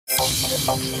This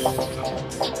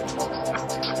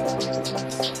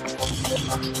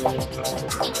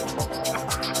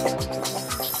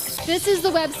is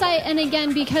the website, and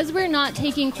again, because we're not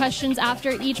taking questions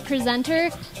after each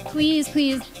presenter, please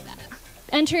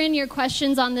enter in your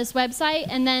questions on this website,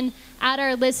 and then at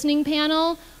our listening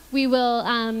panel, we will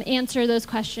answer those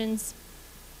questions.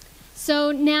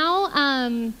 So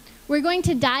now we're going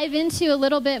to dive into a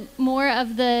little bit more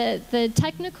of the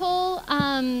technical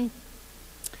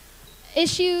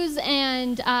issues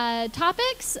and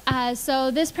topics.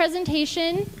 So this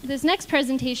next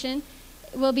presentation,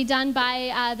 will be done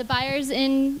by the buyers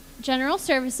in General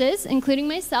Services, including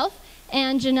myself,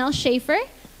 and Janelle Schaefer.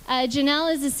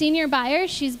 Janelle is a senior buyer.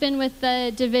 She's been with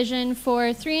the division for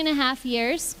 3.5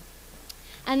 years.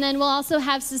 And then we'll also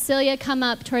have Cecilia come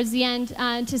up towards the end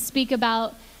to speak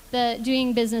about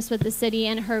doing business with the city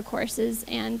and her courses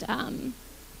and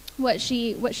what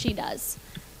she does.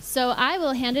 So I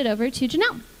will hand it over to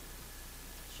Janelle.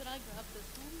 Should I grab this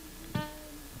one?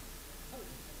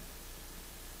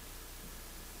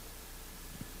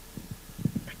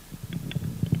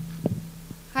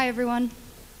 Hi, everyone.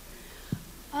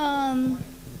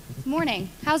 Morning.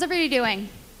 How's everybody doing?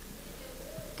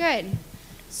 Good.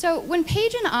 So when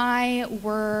Paige and I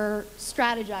were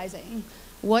strategizing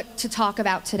what to talk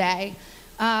about today,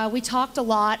 we talked a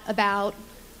lot about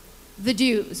the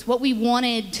do's, what we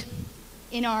wanted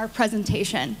in our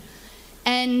presentation.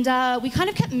 And we kind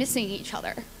of kept missing each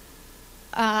other.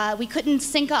 We couldn't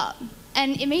sync up.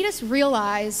 And it made us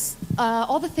realize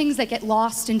all the things that get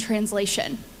lost in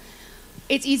translation.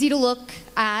 It's easy to look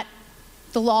at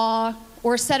the law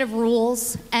or a set of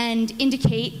rules and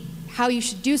indicate how you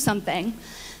should do something,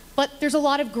 but there's a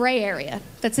lot of gray area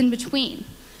that's in between.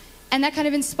 And that kind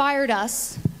of inspired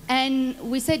us, and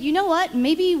we said, you know what,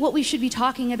 maybe what we should be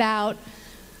talking about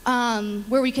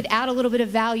where we could add a little bit of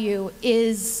value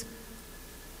is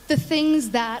the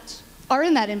things that are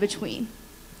in that in-between.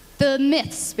 The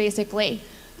myths, basically.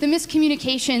 The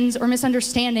miscommunications or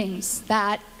misunderstandings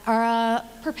that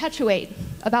perpetuate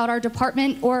about our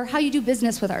department or how you do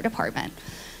business with our department.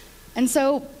 And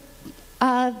so,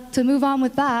 to move on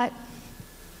with that,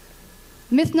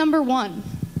 myth number 1,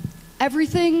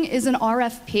 everything is an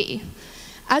RFP.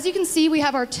 As you can see, we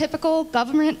have our typical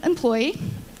government employee.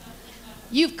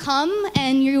 You've come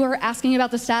and you are asking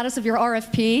about the status of your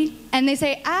RFP, and they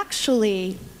say,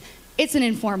 actually, it's an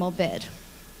informal bid.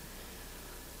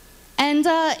 And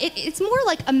it's more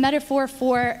like a metaphor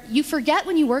for you forget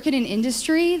when you work in an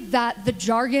industry that the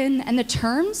jargon and the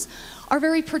terms are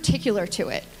very particular to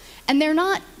it. And they're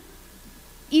not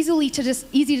easy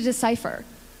to decipher.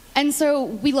 And so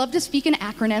we love to speak in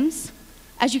acronyms.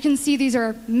 As you can see, these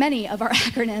are many of our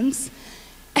acronyms.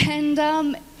 And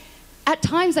at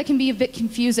times that can be a bit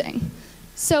confusing.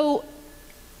 So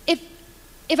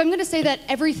if I'm going to say that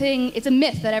everything, it's a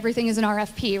myth that everything is an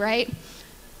RFP, right?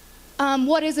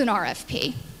 What is an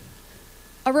RFP?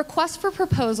 A request for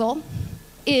proposal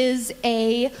is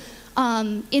a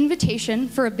invitation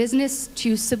for a business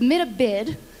to submit a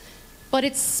bid, but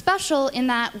it's special in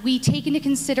that we take into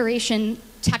consideration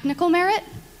technical merit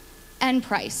and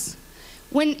price.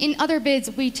 When in other bids,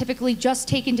 we typically just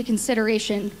take into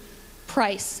consideration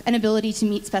price and ability to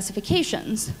meet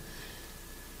specifications.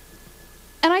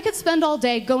 And I could spend all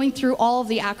day going through all of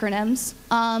the acronyms,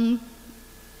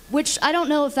 which I don't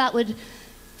know if that would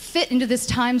fit into this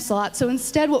time slot. So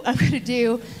instead what I'm going to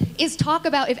do is talk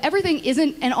about if everything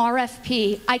isn't an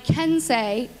RFP, I can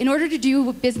say in order to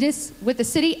do business with the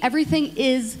city, everything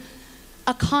is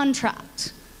a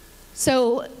contract.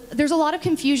 So there's a lot of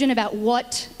confusion about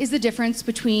what is the difference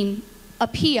between a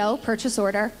PO, purchase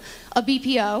order, a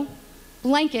BPO,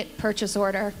 blanket purchase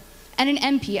order, and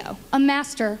an MPO, a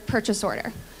master purchase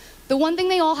order. The one thing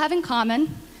they all have in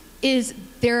common is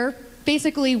they're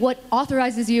basically what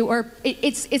authorizes you, or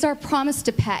it's our promise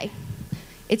to pay.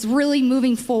 It's really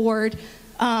moving forward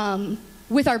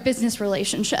with our business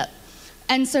relationship.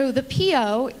 And so the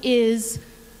PO is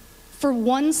for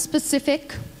one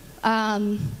specific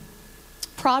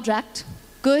project,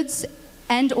 goods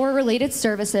and or related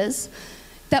services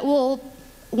that will,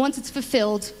 once it's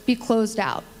fulfilled, be closed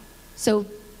out. So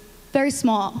very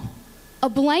small. A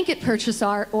blanket purchase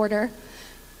order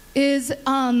is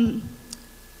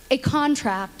a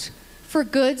contract for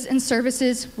goods and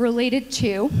services related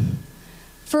to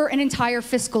for an entire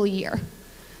fiscal year.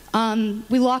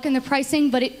 We lock in the pricing,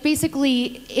 but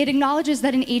it acknowledges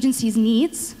that an agency's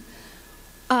needs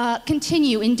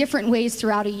continue in different ways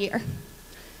throughout a year.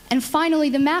 And finally,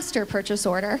 the master purchase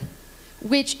order,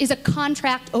 which is a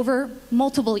contract over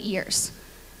multiple years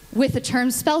with the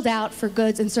terms spelled out for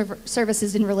goods and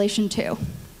services in relation to.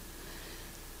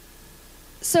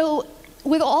 So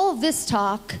with all of this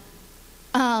talk,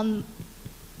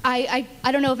 I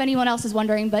don't know if anyone else is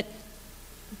wondering, but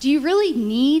do you really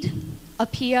need a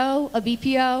PO, a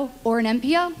BPO, or an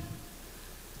MPO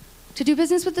to do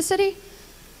business with the city?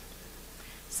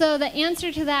 So the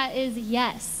answer to that is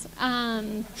yes.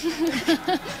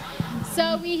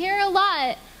 So we hear a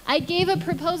lot, I gave a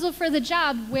proposal for the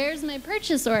job, where's my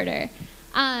purchase order?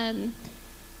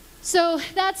 So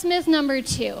that's myth number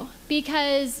 2,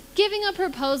 because giving a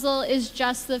proposal is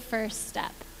just the first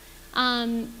step.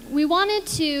 We wanted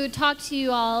to talk to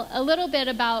you all a little bit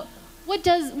about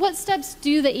what steps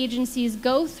do the agencies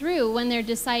go through when they're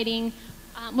deciding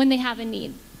when they have a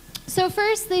need. So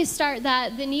first they start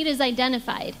that the need is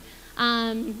identified.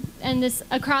 And this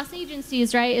across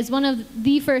agencies, right, is one of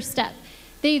the first steps.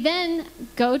 They then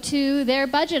go to their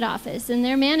budget office and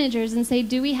their managers and say,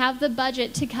 do we have the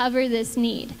budget to cover this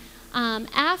need?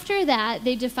 After that,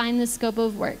 they define the scope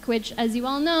of work, which, as you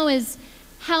all know, is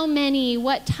how many,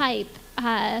 what type,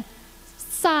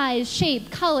 size, shape,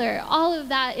 color, all of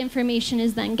that information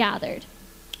is then gathered.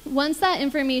 Once that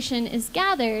information is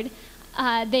gathered,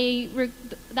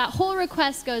 that whole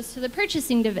request goes to the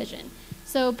purchasing division.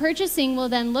 So purchasing will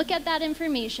then look at that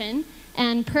information,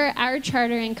 and per our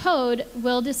charter and code,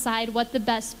 will decide what the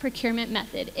best procurement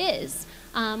method is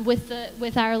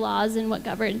with our laws and what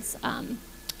governs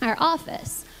our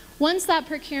office. Once that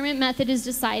procurement method is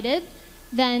decided,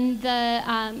 then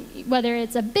whether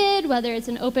it's a bid, whether it's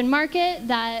an open market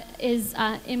that is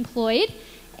employed,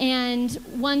 and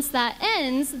once that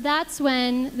ends, that's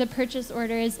when the purchase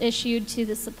order is issued to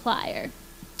the supplier.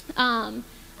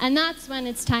 And that's when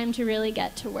it's time to really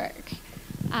get to work.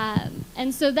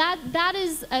 And so that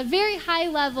is a very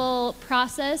high-level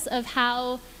process of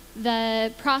how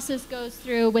the process goes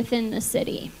through within the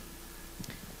city.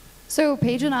 So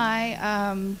Paige and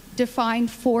I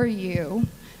defined for you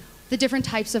the different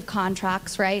types of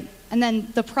contracts, right? And then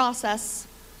the process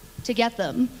to get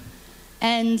them.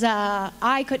 And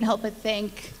I couldn't help but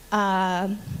think,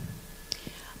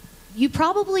 you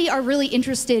probably are really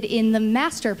interested in the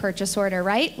master purchase order,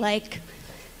 right? Like,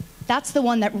 that's the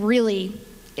one that really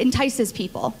entices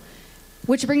people.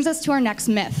 Which brings us to our next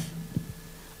myth.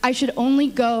 I should only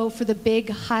go for the big,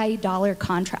 high-dollar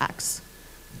contracts.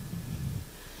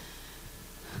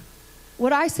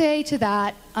 What I say to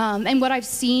that, and what I've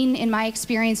seen in my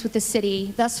experience with the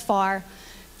city thus far,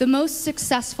 the most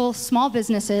successful small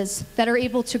businesses that are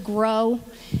able to grow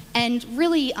and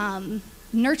really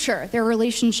nurture their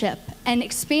relationship and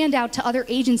expand out to other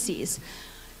agencies,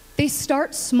 they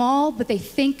start small, but they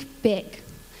think big.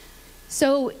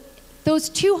 So those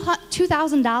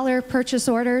 $2,000 purchase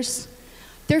orders,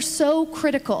 they're so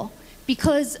critical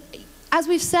because, as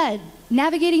we've said,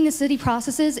 navigating the city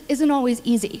processes isn't always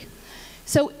easy.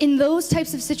 So in those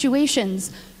types of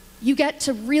situations, you get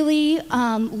to really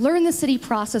learn the city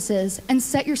processes and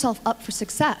set yourself up for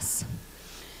success.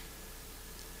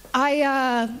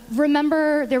 I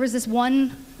remember there was this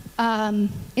one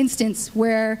instance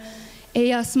where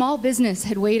a small business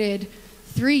had waited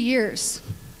 3 years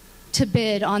to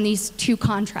bid on these 2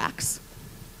 contracts.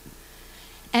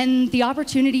 And the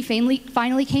opportunity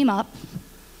finally came up,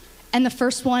 and the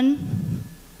first one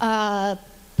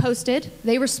posted,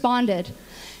 they responded,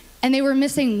 and they were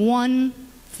missing one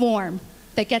form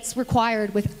that gets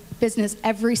required with business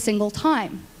every single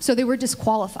time, so they were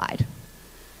disqualified.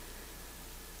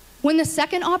 When the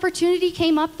second opportunity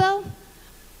came up, though,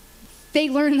 they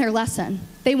learned their lesson.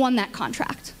 They won that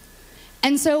contract.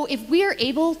 And so if we are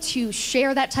able to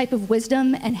share that type of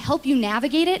wisdom and help you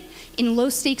navigate it in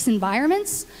low-stakes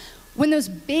environments, when those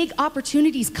big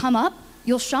opportunities come up,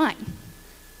 you'll shine.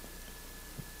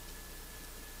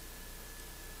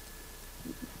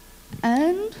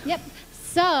 And? Yep.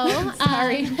 So,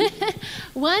 sorry.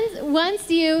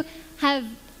 Once you have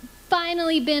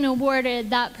finally been awarded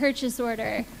that purchase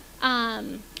order,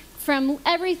 from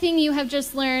everything you have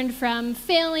just learned, from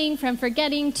failing, from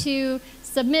forgetting to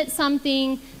submit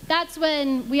something, that's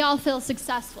when we all feel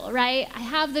successful, right? I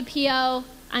have the PO,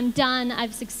 I'm done,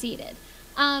 I've succeeded.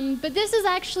 But this is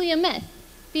actually a myth,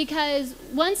 because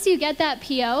once you get that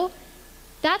PO,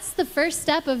 that's the first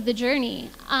step of the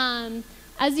journey.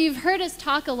 As you've heard us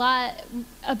talk a lot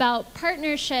about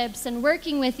partnerships and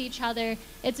working with each other,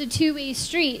 it's a two-way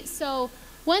street. So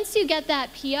once you get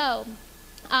that PO,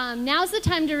 now's the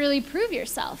time to really prove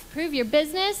yourself, prove your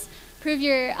business, prove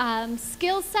your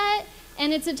skill set,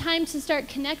 and it's a time to start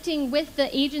connecting with the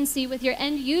agency, with your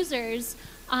end users,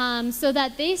 so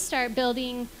that they start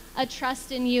building a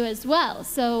trust in you as well.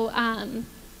 So,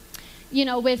 you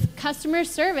know, with customer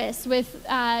service, with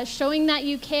showing that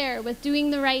you care, with doing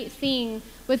the right thing,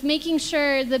 with making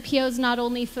sure the PO is not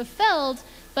only fulfilled,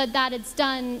 but that it's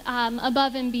done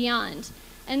above and beyond.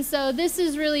 And so this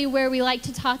is really where we like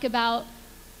to talk about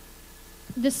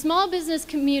the small business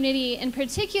community in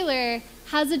particular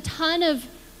has a ton of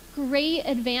great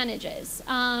advantages.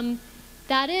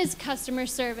 That is customer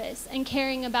service and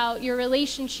caring about your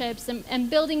relationships and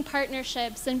building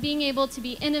partnerships and being able to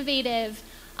be innovative.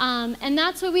 And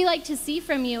that's what we like to see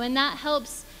from you. And that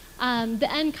helps the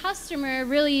end customer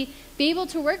really be able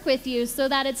to work with you so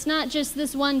that it's not just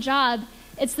this one job,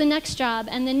 it's the next job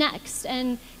and the next.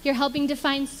 And you're helping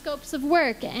define scopes of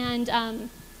work and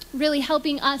really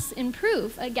helping us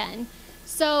improve again.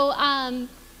 So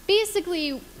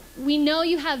basically, we know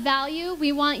you have value.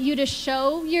 We want you to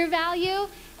show your value.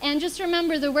 And just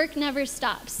remember, the work never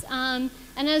stops. And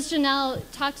as Janelle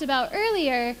talked about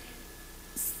earlier,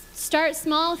 start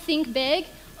small, think big.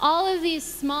 All of these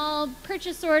small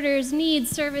purchase orders, needs,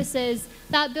 services,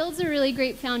 that builds a really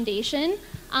great foundation.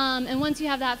 And once you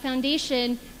have that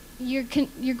foundation, you're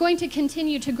going to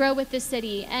continue to grow with the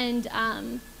city and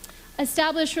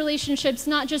establish relationships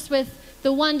not just with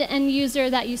the one end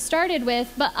user that you started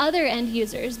with, but other end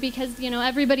users, because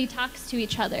everybody talks to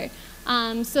each other.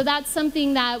 So that's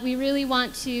something that we really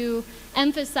want to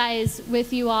emphasize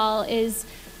with you all is,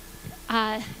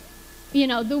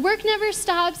 the work never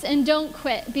stops, and don't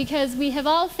quit, because we have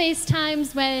all faced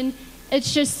times when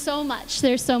it's just so much.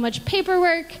 There's so much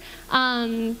paperwork,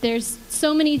 there's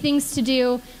so many things to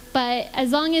do, but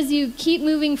as long as you keep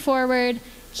moving forward,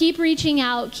 keep reaching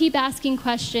out, keep asking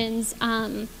questions,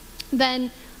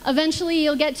 then eventually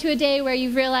you'll get to a day where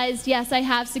you've realized, yes, I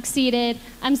have succeeded.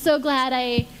 I'm so glad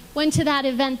I went to that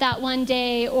event that one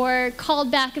day or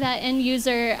called back that end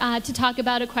user to talk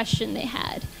about a question they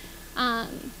had.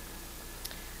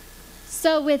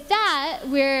 So with that,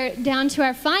 we're down to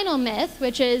our final myth,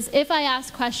 which is if I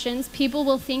ask questions, people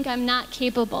will think I'm not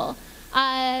capable.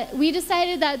 We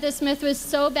decided that this myth was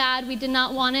so bad we did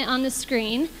not want it on the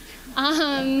screen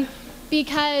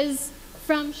because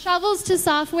from shovels to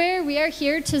software, we are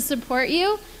here to support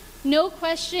you. No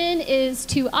question is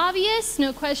too obvious.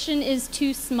 No question is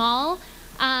too small.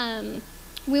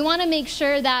 We want to make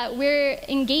sure that we're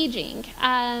engaging.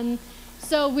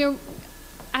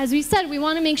 As we said, we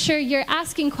want to make sure you're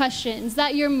asking questions,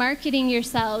 that you're marketing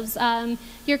yourselves,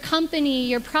 your company,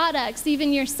 your products,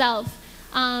 even yourself.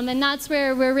 And that's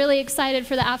where we're really excited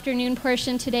for the afternoon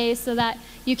portion today so that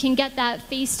you can get that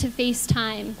face-to-face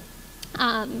time.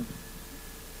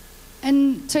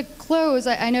 And to close,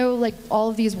 I know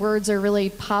all of these words are really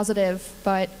positive,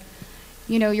 but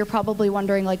you're probably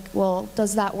wondering well,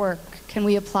 does that work? Can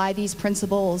we apply these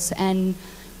principles and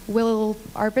will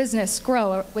our business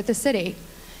grow with the city?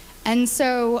 And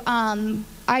so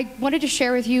I wanted to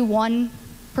share with you one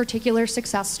particular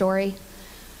success story.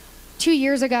 2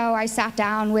 years ago, I sat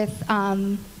down with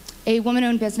a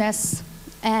woman-owned business,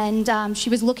 and she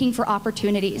was looking for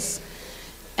opportunities.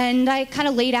 And I kind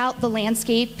of laid out the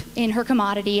landscape in her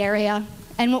commodity area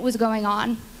and what was going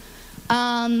on.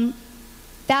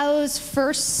 Those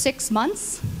first 6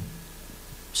 months,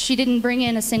 she didn't bring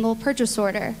in a single purchase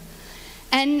order.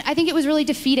 And I think it was really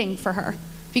defeating for her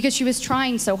because she was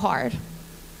trying so hard.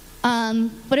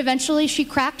 But eventually she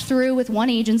cracked through with one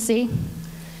agency,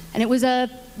 and it was a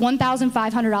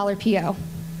 $1,500 PO.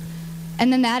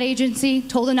 And then that agency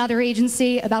told another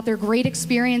agency about their great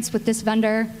experience with this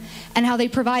vendor and how they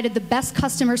provided the best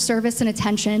customer service and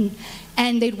attention,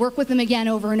 and they'd work with them again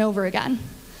over and over again.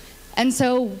 And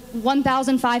so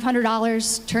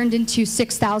 $1,500 turned into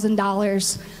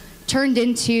 $6,000, turned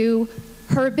into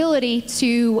her ability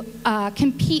to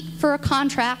compete for a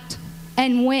contract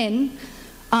and win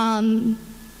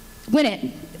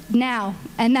it now.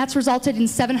 And that's resulted in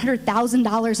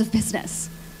 $700,000 of business.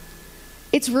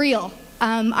 It's real.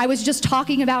 I was just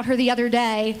talking about her the other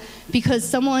day because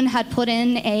someone had put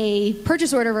in a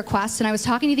purchase order request, and I was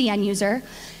talking to the end user,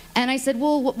 and I said,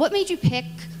 well, what made you pick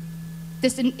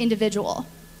this individual?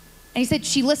 And he said,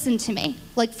 she listened to me.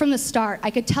 From the start, I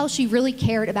could tell she really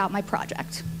cared about my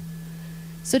project.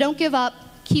 So don't give up,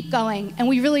 keep going, and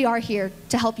we really are here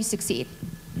to help you succeed.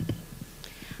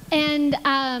 And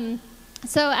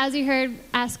so as you heard,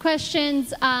 ask questions.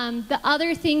 The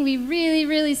other thing we really,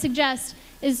 really suggest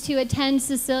is to attend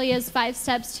Cecilia's 5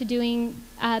 Steps to Doing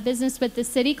Business with the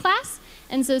City class.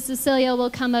 And so Cecilia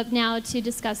will come up now to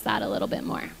discuss that a little bit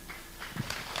more.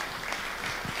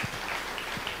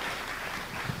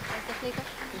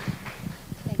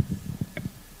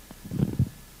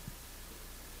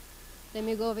 Let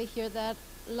me go over here. That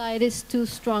light is too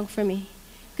strong for me.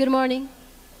 Good morning.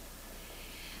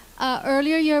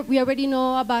 Earlier, we already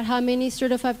know about how many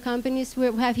certified companies we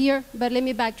have here, but let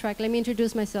me backtrack. Let me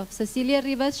introduce myself. Cecilia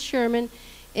Rivas Sherman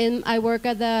and I work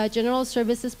at the General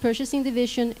Services Purchasing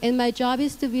Division, and my job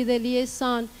is to be the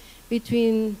liaison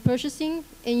between purchasing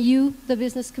and you, the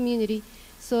business community.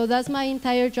 So that's my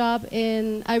entire job,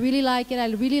 and I really like it. I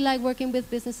really like working with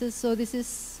businesses, so this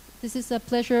is a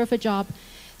pleasure of a job.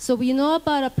 So we know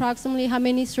about approximately how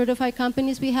many certified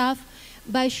companies we have.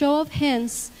 By show of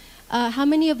hands, how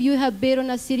many of you have bid on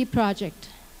a city project?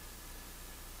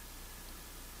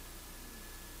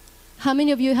 How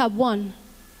many of you have won?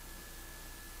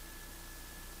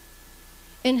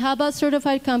 And how about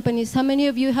certified companies? How many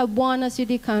of you have won a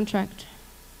city contract?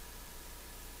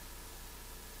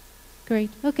 Great,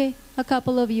 okay, a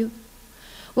couple of you.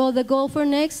 Well, the goal for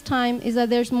next time is that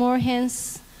there's more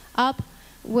hands up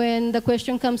when the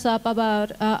question comes up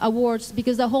about awards,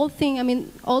 because the whole thing, I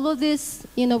mean, all of this,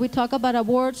 you know, we talk about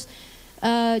awards.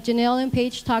 Janelle and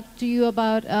Paige talked to you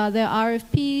about the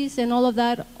RFPs and all of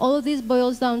that. All of this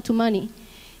boils down to money.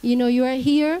 You know, you are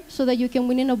here so that you can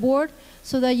win an award,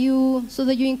 so that you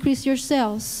increase your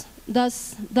sales.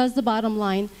 That's the bottom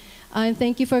line. And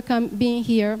thank you for being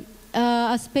here.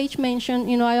 As Paige mentioned,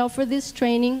 you know, I offer this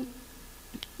training.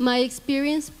 My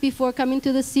experience before coming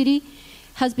to the city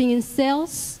has been in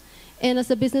sales and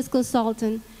as a business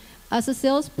consultant. As a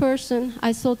salesperson,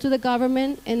 I sold to the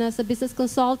government, and as a business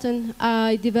consultant,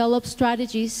 I develop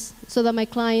strategies so that my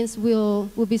clients will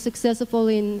be successful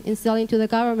in selling to the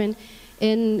government.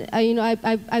 And you know,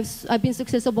 I've been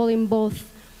successful in both.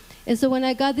 And so when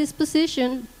I got this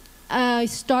position, I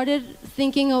started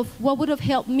thinking of what would have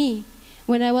helped me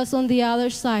when I was on the other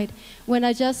side, when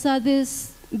I just saw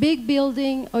this big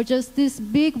building or just these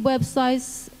big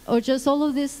websites or just all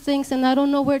of these things, and I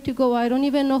don't know where to go. I don't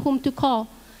even know whom to call.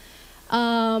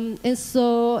 And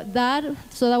so that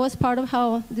was part of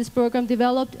how this program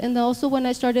developed. And also when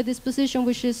I started this position,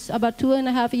 which is about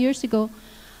 2.5 years ago,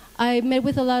 I met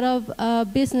with a lot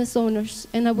of business owners,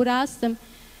 and I would ask them,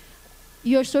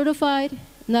 you're certified,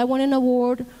 not won an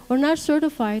award, or not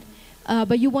certified,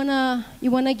 but you wanna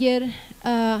get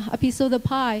a piece of the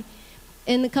pie.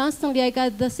 And constantly I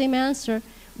got the same answer: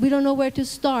 we don't know where to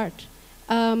start.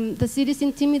 The city is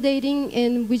intimidating,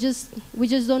 and we just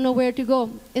don't know where to go.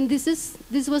 And this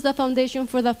was the foundation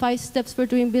for the 5 steps for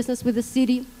doing business with the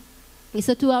city. It's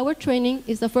a 2-hour training.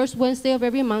 It's the first Wednesday of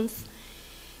every month,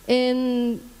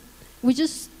 and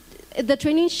the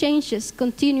training changes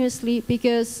continuously,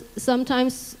 because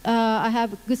sometimes I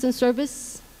have goods and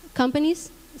service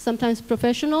companies, sometimes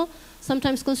professional,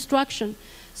 sometimes construction.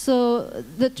 So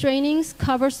the trainings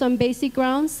cover some basic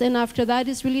grounds, and after that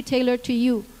it's really tailored to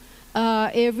you.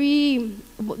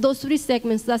 Those 3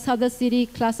 segments, that's how the city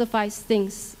classifies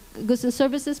things: goods and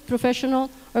services, professional,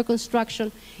 or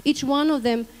construction. Each one of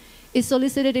them is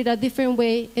solicited in a different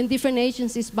way, and different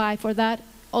agencies buy for that,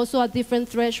 also at different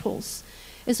thresholds.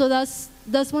 And so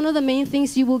that's one of the main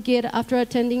things you will get after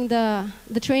attending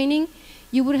the training.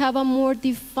 You would have a more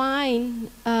defined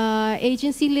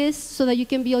agency list so that you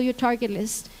can build your target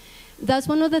list. That's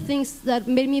one of the things that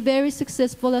made me very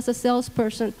successful as a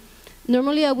salesperson.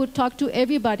 Normally I would talk to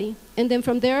everybody, and then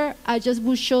from there I just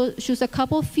would choose a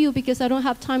couple few, because I don't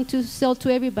have time to sell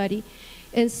to everybody.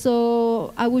 And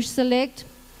so I would select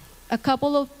a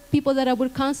couple of people that I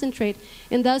would concentrate,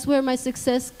 and that's where my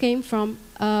success came from.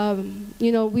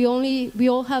 You know, we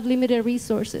all have limited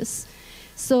resources.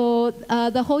 So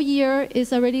the whole year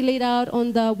is already laid out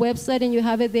on the website, and you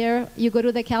have it there. You go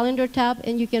to the calendar tab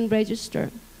and you can register.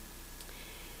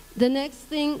 The next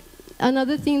thing,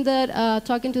 another thing that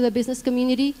talking to the business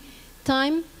community,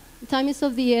 time is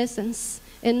of the essence,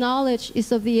 and knowledge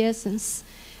is of the essence.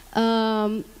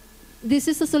 This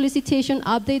is a solicitation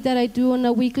update that I do on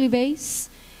a weekly basis.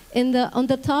 And on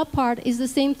the top part is the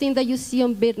same thing that you see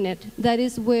on BidNet. That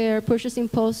is where purchasing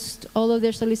posts all of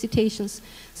their solicitations.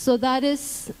 So that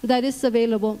is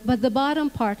available. But the bottom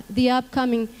part, the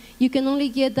upcoming, you can only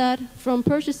get that from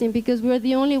purchasing, because we're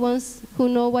the only ones who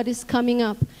know what is coming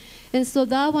up. And so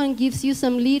that one gives you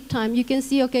some lead time. You can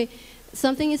see, okay,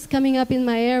 something is coming up in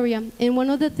my area. And one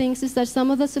of the things is that some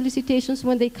of the solicitations,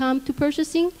 when they come to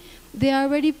purchasing, they are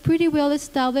already pretty well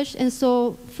established, and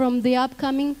so from the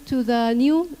upcoming to the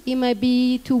new, it might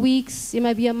be 2 weeks, it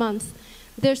might be a month.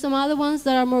 There's some other ones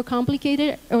that are more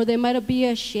complicated, or there might be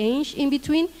a change in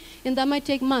between, and that might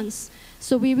take months.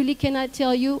 So we really cannot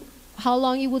tell you how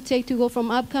long it will take to go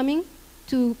from upcoming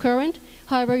to current.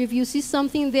 However, if you see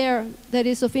something there that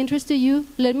is of interest to you,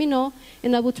 let me know,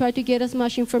 and I will try to get as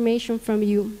much information from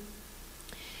you.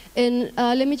 And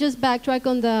let me just backtrack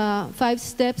on the 5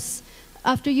 steps.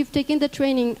 After you've taken the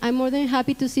training, I'm more than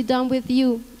happy to sit down with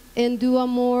you and do a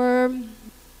more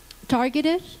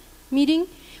targeted meeting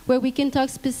where we can talk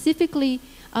specifically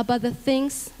about the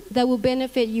things that will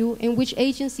benefit you and which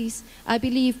agencies I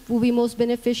believe will be most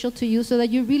beneficial to you, so that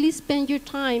you really spend your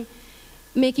time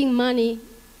making money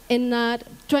and not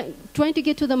trying to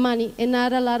get to the money and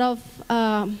not a lot of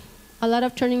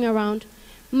turning around.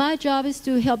 My job is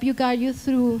to help you, guide you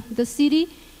through the city.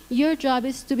 Your job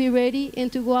is to be ready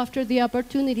and to go after the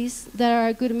opportunities that are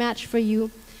a good match for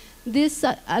you. This,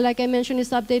 like I mentioned,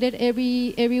 is updated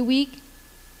every week.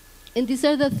 And these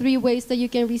are the 3 ways that you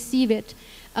can receive it.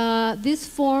 This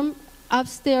form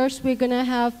upstairs, we're going to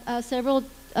have several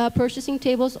purchasing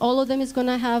tables. All of them is going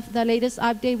to have the latest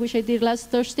update, which I did last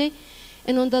Thursday.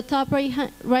 And on the top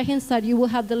right-hand side, you will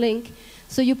have the link.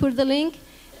 So you put the link.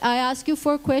 I ask you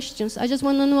 4 questions. I just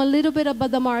want to know a little bit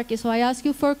about the market. So I ask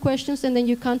you 4 questions, and then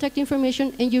your contact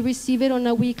information, and you receive it on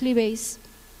a weekly basis.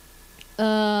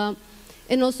 And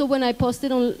also when I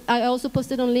also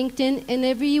posted on LinkedIn, and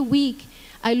every week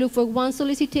I look for one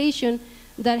solicitation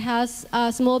that has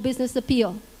a small business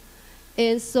appeal.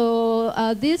 And so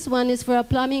this one is for a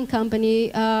plumbing company.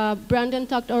 Brandon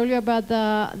talked earlier about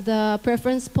the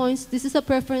preference points. This is a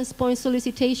preference point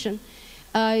solicitation.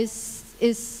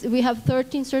 We have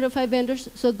 13 certified vendors,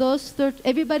 so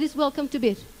everybody's welcome to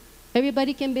bid.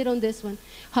 Everybody can bid on this one.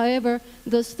 However,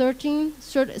 those 13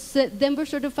 Denver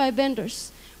certified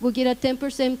vendors will get a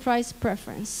 10% price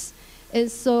preference.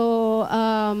 And so,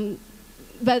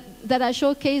 but that I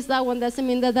showcase that one doesn't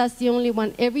mean that that's the only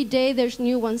one. Every day there's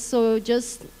new ones, so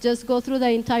just go through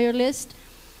the entire list.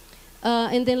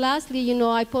 And then lastly,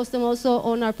 I post them also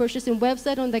on our purchasing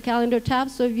website on the calendar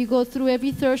tab. So if you go through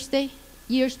every Thursday,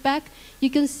 years back, you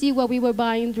can see what we were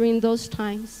buying during those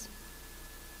times.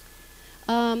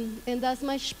 And that's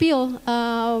my spiel.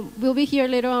 We'll be here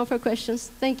later on for questions.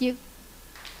 Thank you.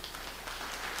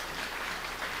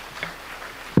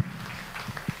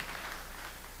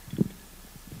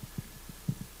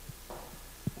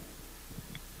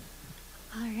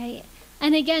 All right.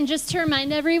 And again, just to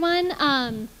remind everyone,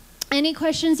 any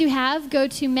questions you have, go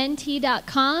to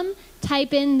menti.com,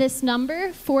 type in this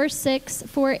number,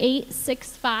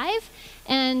 464865,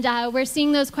 and we're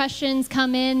seeing those questions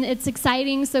come in. It's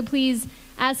exciting, so please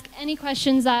ask any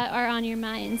questions that are on your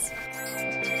minds.